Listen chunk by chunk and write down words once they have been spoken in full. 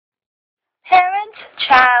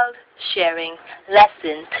sharing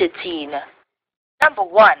lesson 13. Number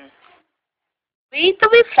 1. Read the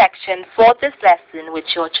reflection for this lesson with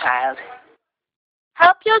your child.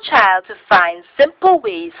 Help your child to find simple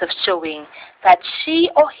ways of showing that she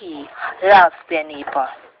or he loves their neighbor.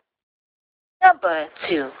 Number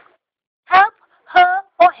 2. Help her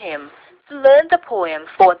or him to learn the poem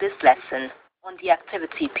for this lesson on the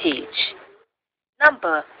activity page.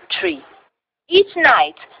 Number 3. Each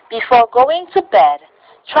night before going to bed,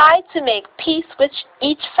 try to make peace with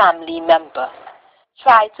each family member.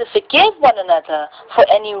 Try to forgive one another for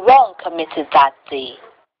any wrong committed that day.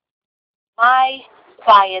 My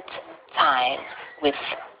quiet time with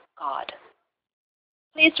God.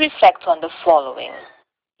 Please reflect on the following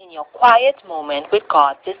in your quiet moment with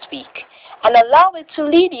God this week and allow it to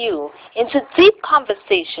lead you into deep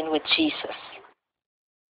conversation with Jesus.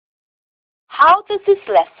 How does this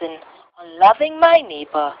lesson on loving my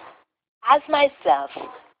neighbor as myself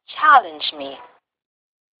challenge me?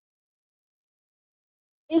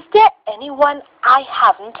 Is there anyone I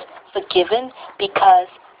haven't forgiven because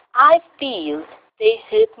I feel they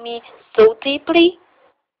hurt me so deeply?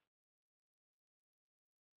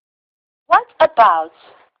 What about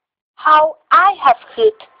how I have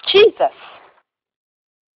hurt Jesus?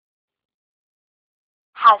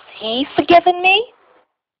 Has he forgiven me?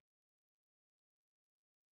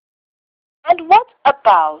 And what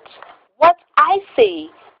about what I say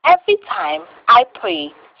every time I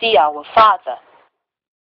pray the Our Father?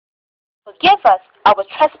 Forgive us our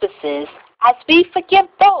trespasses as we forgive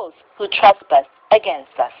those who trespass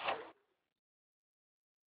against us.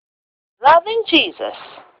 Loving Jesus,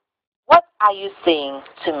 what are you saying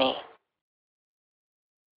to me?